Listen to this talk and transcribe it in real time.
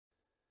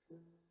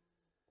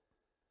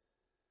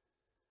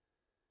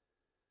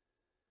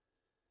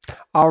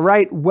All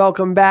right,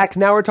 welcome back.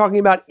 Now we're talking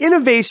about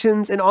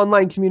innovations in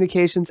online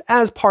communications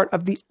as part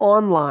of the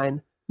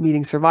online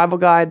meeting survival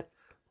guide.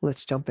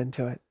 Let's jump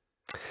into it.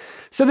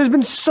 So there's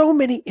been so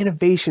many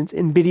innovations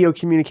in video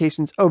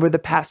communications over the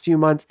past few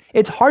months.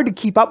 It's hard to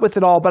keep up with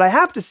it all, but I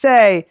have to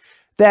say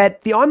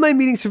that the online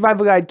meeting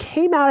survival guide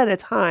came out at a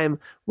time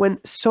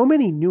when so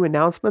many new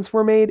announcements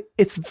were made.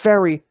 It's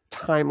very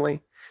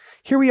timely.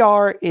 Here we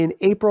are in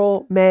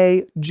April,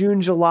 May,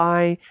 June,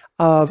 July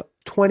of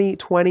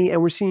 2020, and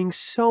we're seeing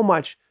so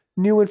much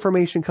new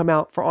information come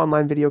out for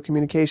online video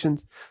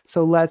communications.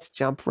 So let's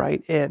jump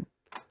right in.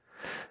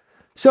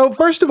 So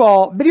first of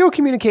all, video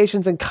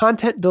communications and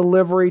content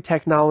delivery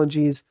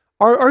technologies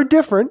are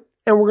different,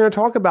 and we're going to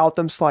talk about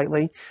them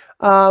slightly.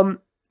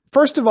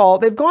 First of all,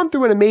 they've gone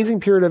through an amazing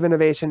period of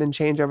innovation and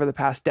change over the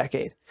past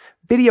decade.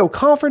 Video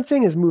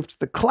conferencing has moved to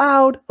the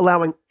cloud,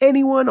 allowing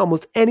anyone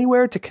almost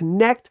anywhere to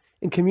connect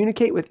and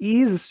communicate with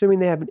ease, assuming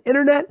they have an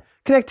internet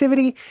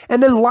connectivity.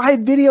 And then live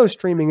video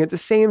streaming at the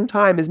same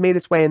time has made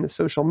its way into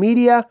social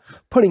media,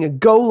 putting a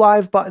go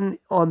live button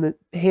on the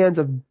hands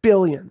of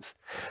billions.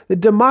 The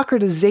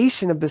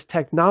democratization of this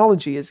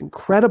technology is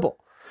incredible.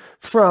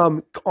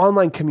 From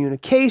online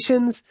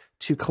communications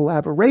to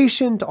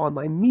collaboration to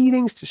online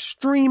meetings to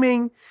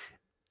streaming,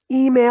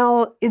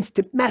 email,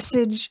 instant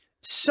message,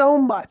 so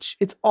much.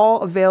 It's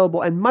all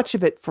available, and much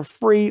of it for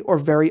free or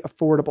very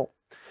affordable.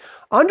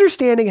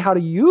 Understanding how to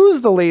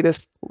use the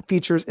latest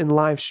features in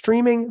live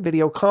streaming,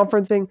 video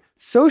conferencing,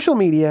 social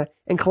media,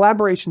 and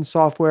collaboration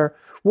software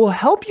will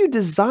help you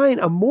design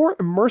a more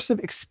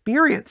immersive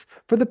experience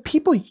for the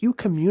people you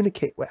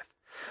communicate with.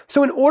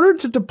 So in order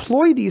to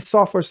deploy these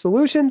software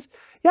solutions,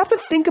 you have to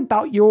think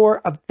about your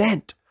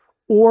event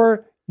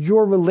or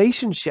your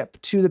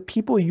relationship to the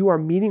people you are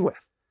meeting with.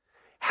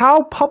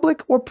 How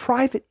public or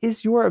private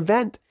is your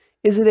event?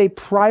 Is it a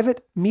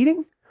private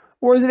meeting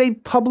or is it a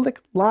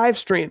public live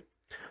stream?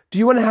 Do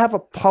you want to have a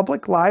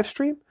public live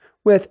stream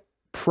with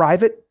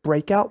private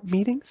breakout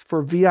meetings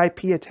for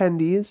VIP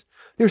attendees?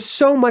 There's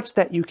so much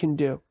that you can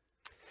do.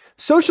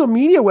 Social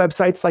media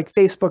websites like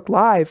Facebook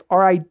Live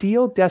are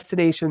ideal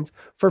destinations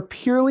for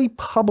purely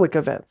public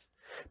events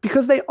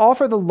because they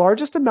offer the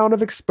largest amount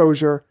of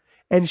exposure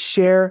and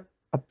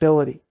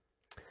shareability.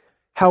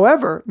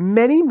 However,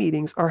 many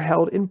meetings are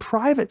held in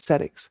private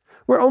settings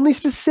where only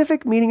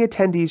specific meeting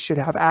attendees should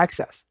have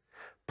access.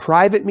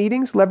 Private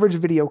meetings leverage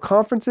video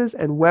conferences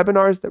and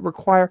webinars that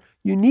require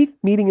unique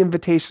meeting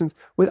invitations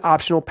with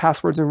optional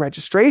passwords and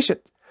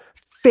registrations.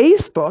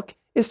 Facebook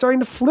is starting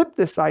to flip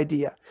this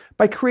idea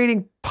by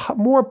creating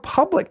more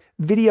public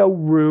video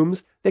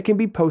rooms that can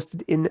be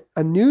posted in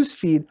a news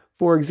feed,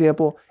 for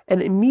example,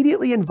 and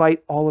immediately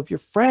invite all of your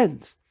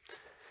friends.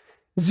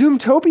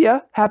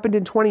 Zoomtopia happened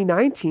in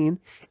 2019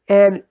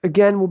 and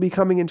again will be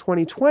coming in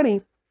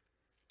 2020.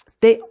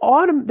 They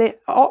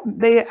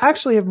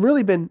actually have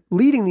really been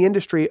leading the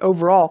industry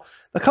overall.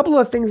 A couple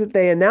of things that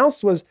they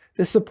announced was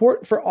the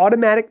support for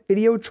automatic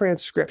video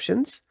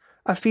transcriptions,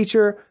 a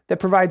feature that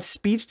provides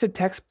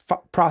speech-to-text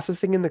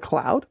processing in the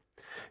cloud.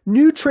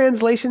 New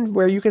translation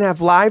where you can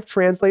have live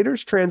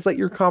translators translate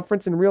your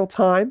conference in real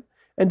time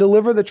and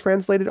deliver the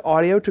translated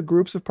audio to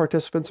groups of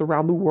participants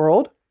around the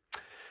world.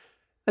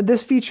 And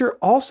this feature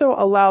also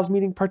allows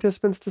meeting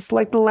participants to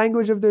select the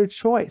language of their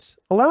choice,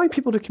 allowing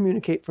people to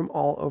communicate from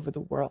all over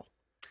the world.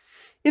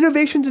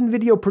 Innovations in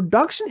video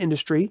production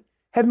industry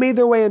have made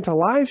their way into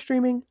live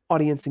streaming,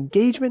 audience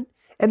engagement,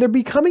 and they're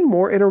becoming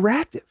more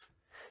interactive.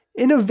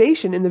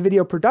 Innovation in the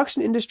video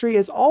production industry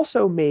has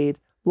also made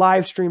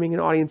live streaming and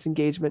audience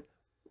engagement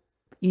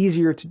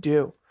easier to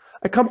do.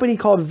 A company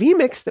called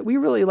vMix that we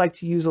really like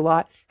to use a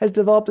lot has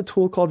developed a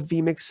tool called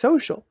vMix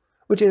Social,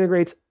 which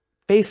integrates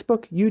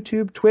Facebook,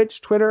 YouTube,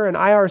 Twitch, Twitter, and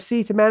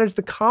IRC to manage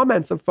the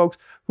comments of folks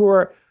who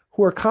are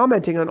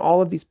commenting on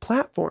all of these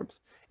platforms.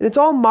 And it's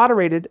all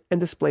moderated and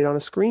displayed on a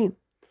screen.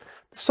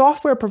 The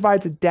software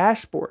provides a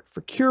dashboard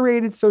for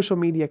curated social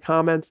media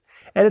comments,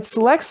 and it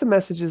selects the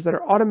messages that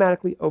are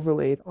automatically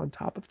overlaid on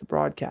top of the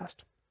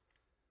broadcast.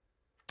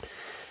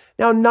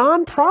 Now,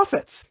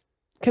 nonprofits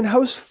can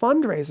host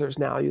fundraisers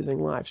now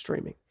using live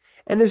streaming.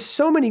 And there's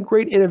so many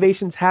great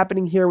innovations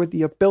happening here with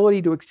the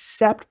ability to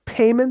accept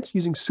payments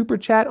using Super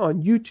Chat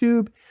on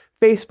YouTube.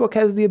 Facebook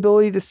has the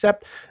ability to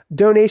accept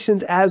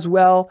donations as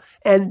well.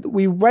 And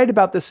we write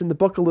about this in the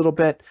book a little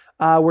bit,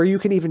 where you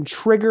can even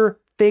trigger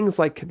things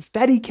like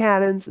confetti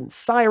cannons and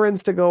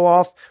sirens to go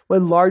off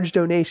when large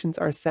donations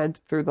are sent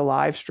through the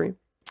live stream.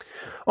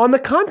 On the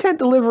content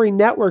delivery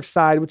network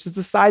side, which is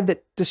the side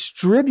that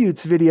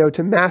distributes video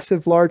to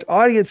massive, large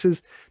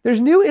audiences, there's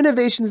new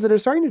innovations that are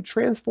starting to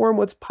transform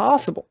what's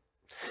possible.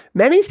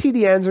 Many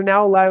CDNs are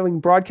now allowing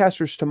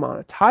broadcasters to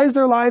monetize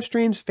their live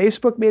streams.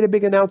 Facebook made a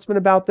big announcement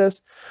about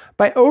this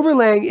by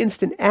overlaying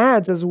instant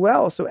ads as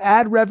well. So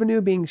ad revenue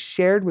being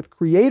shared with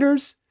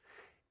creators,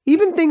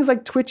 even things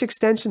like Twitch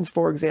extensions,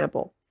 for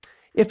example.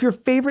 If your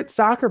favorite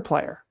soccer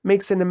player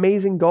makes an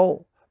amazing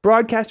goal,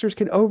 broadcasters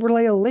can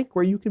overlay a link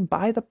where you can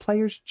buy the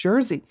player's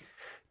jersey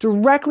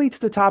directly to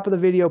the top of the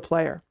video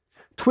player.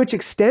 Twitch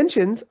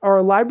extensions are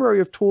a library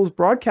of tools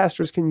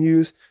broadcasters can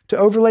use to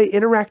overlay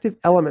interactive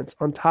elements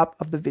on top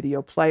of the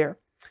video player.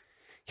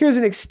 Here's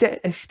an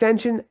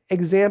extension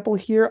example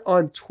here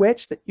on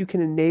Twitch that you can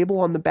enable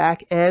on the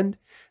back end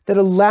that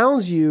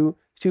allows you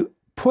to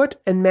put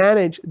and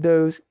manage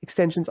those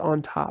extensions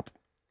on top.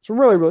 It's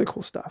really, really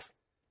cool stuff.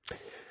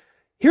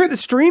 Here at the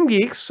Stream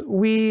Geeks,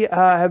 we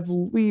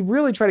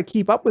really try to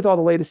keep up with all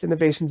the latest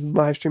innovations in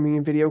live streaming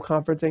and video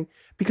conferencing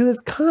because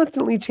it's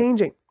constantly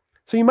changing.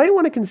 So you might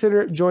want to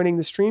consider joining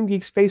the Stream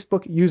Geeks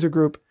Facebook user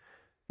group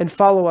and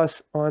follow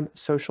us on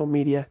social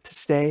media to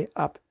stay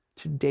up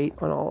to date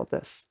on all of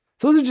this.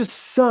 So those are just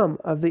some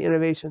of the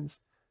innovations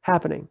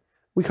happening.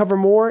 We cover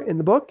more in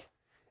the book,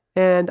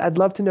 and I'd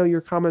love to know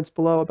your comments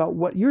below about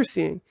what you're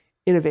seeing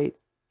innovate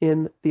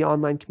in the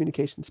online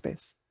communication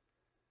space.